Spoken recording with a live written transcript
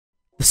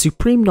The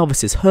Supreme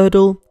Novices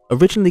Hurdle,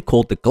 originally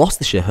called the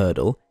Gloucestershire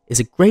Hurdle, is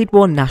a Grade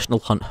 1 National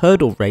Hunt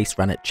hurdle race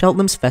ran at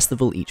Cheltenham's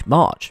Festival each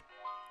March.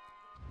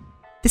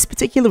 This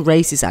particular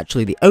race is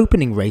actually the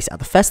opening race at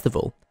the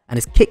festival, and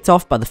is kicked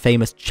off by the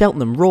famous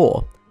Cheltenham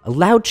Roar, a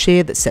loud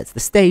cheer that sets the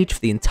stage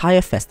for the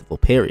entire festival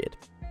period.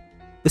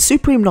 The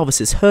Supreme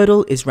Novices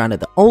Hurdle is ran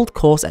at the old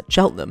course at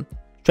Cheltenham,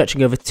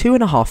 stretching over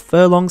 2.5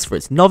 furlongs for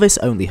its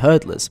novice-only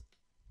hurdlers.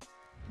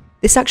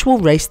 This actual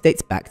race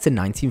dates back to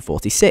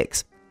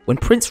 1946, when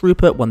Prince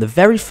Rupert won the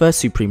very first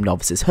Supreme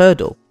Novices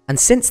Hurdle, and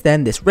since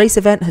then this race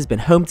event has been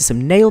home to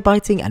some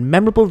nail-biting and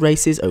memorable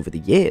races over the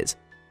years.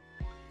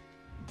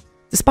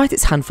 Despite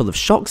its handful of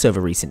shocks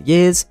over recent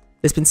years,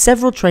 there's been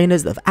several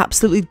trainers that have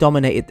absolutely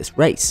dominated this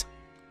race.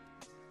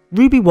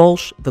 Ruby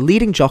Walsh, the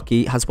leading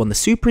jockey, has won the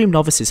Supreme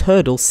Novices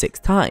Hurdle 6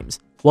 times,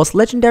 whilst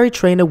legendary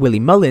trainer Willie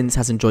Mullins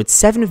has enjoyed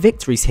 7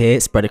 victories here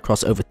spread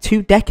across over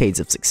 2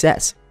 decades of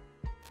success.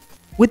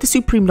 With the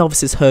Supreme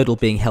Novices Hurdle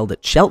being held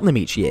at Cheltenham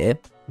each year,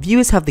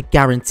 viewers have the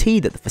guarantee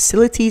that the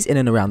facilities in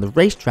and around the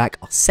racetrack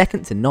are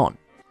second to none.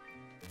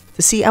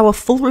 To see our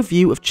full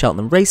review of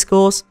Cheltenham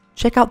Racecourse,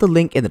 check out the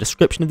link in the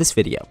description of this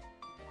video.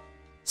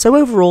 So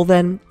overall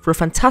then, for a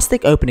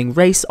fantastic opening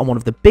race on one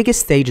of the biggest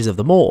stages of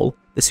them all,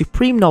 the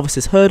Supreme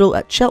Novices Hurdle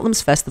at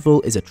Cheltenham's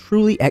Festival is a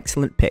truly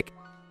excellent pick.